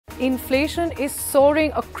Inflation is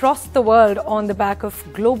soaring across the world on the back of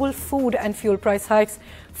global food and fuel price hikes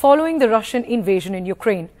following the Russian invasion in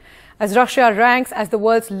Ukraine. As Russia ranks as the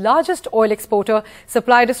world's largest oil exporter,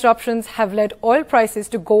 supply disruptions have led oil prices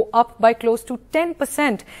to go up by close to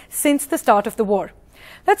 10% since the start of the war.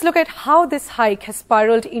 Let's look at how this hike has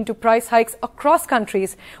spiraled into price hikes across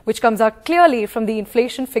countries, which comes out clearly from the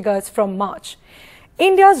inflation figures from March.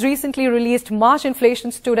 India's recently released March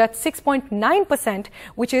inflation stood at 6.9%,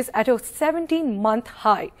 which is at a 17-month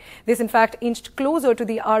high. This, in fact, inched closer to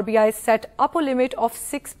the RBI's set upper limit of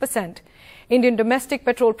 6%. Indian domestic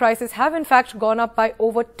petrol prices have, in fact, gone up by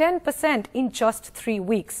over 10% in just 3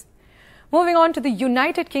 weeks. Moving on to the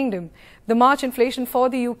United Kingdom, the March inflation for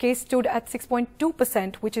the UK stood at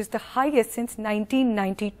 6.2%, which is the highest since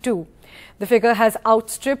 1992. The figure has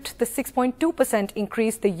outstripped the 6.2%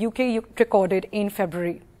 increase the UK recorded in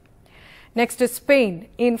February. Next is Spain.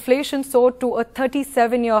 Inflation soared to a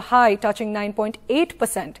 37-year high, touching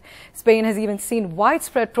 9.8%. Spain has even seen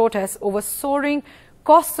widespread protests over soaring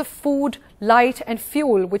costs of food, light and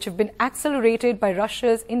fuel, which have been accelerated by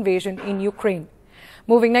Russia's invasion in Ukraine.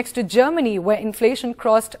 Moving next to Germany, where inflation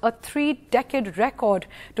crossed a 3-decade record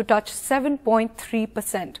to touch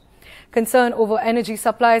 7.3%. Concern over energy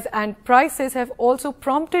supplies and prices have also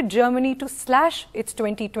prompted Germany to slash its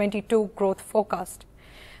 2022 growth forecast.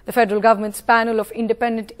 The federal government's panel of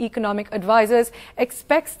independent economic advisors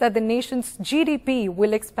expects that the nation's GDP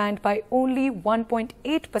will expand by only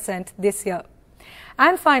 1.8% this year.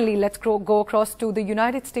 And finally, let's go across to the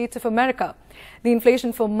United States of America. The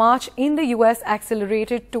inflation for March in the US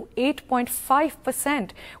accelerated to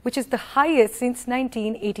 8.5%, which is the highest since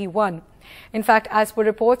 1981. In fact, as per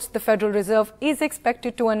reports, the Federal Reserve is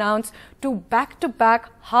expected to announce two back-to-back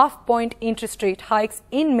half-point interest rate hikes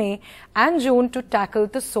in May and June to tackle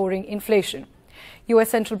the soaring inflation. US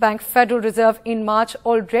Central Bank Federal Reserve in March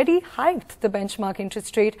already hiked the benchmark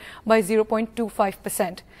interest rate by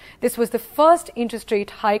 0.25%. This was the first interest rate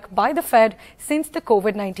hike by the Fed since the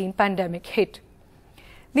COVID-19 pandemic hit.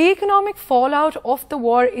 The economic fallout of the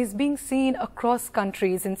war is being seen across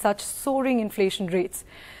countries in such soaring inflation rates.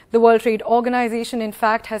 The World Trade Organization, in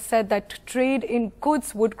fact, has said that trade in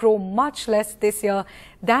goods would grow much less this year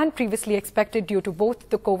than previously expected due to both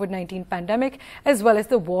the COVID-19 pandemic as well as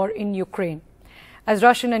the war in Ukraine. As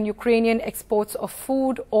Russian and Ukrainian exports of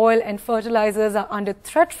food, oil and fertilizers are under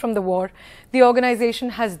threat from the war, the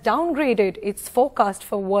organization has downgraded its forecast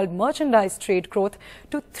for world merchandise trade growth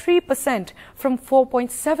to 3% from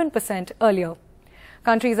 4.7% earlier.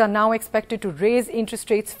 Countries are now expected to raise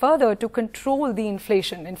interest rates further to control the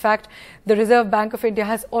inflation. In fact, the Reserve Bank of India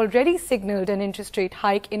has already signaled an interest rate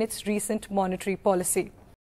hike in its recent monetary policy.